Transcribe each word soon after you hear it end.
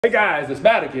Hey guys, it's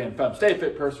Matt again from Stay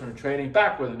Fit Personal Training,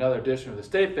 back with another edition of the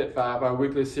Stay Fit 5, our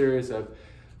weekly series of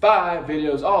 5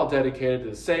 videos all dedicated to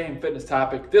the same fitness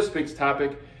topic. This week's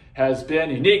topic has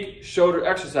been unique shoulder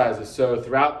exercises. So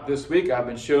throughout this week, I've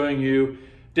been showing you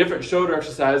different shoulder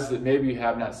exercises that maybe you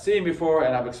have not seen before,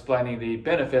 and I'm explaining the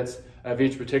benefits of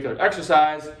each particular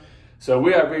exercise. So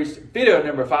we have reached video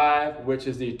number 5, which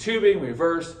is the tubing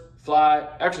reverse fly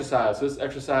exercise. This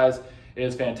exercise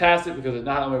is fantastic because it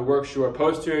not only works your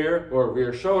posterior or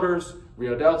rear shoulders,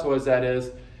 rear deltoids that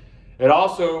is, it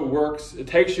also works, it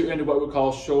takes you into what we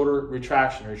call shoulder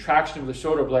retraction of the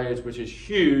shoulder blades, which is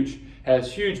huge, has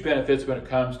huge benefits when it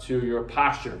comes to your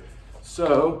posture.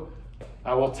 So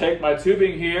I will take my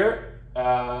tubing here,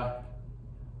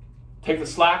 take the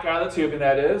slack out of the tubing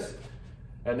that is,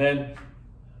 and then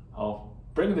I'll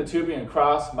bring the tubing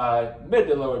across my mid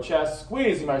to lower chest,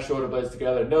 squeezing my shoulder blades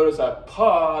together. Notice I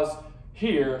pause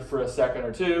here for a second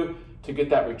or two to get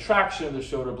that retraction of the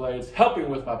shoulder blades, helping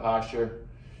with my posture.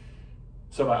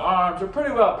 So my arms are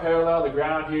pretty well parallel to the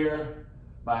ground here.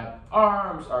 My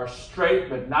arms are straight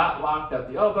but not locked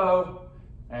at the elbow.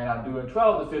 And I'm doing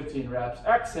 12 to 15 reps.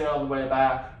 Exhale on the way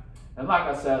back. And like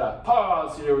I said, I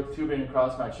pause here with the tubing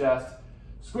across my chest,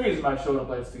 squeezing my shoulder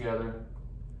blades together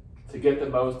to get the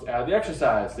most out of the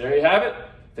exercise. There you have it.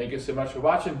 Thank you so much for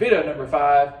watching video number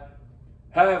 5.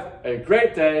 Have a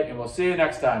great day, and we'll see you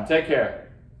next time. Take care.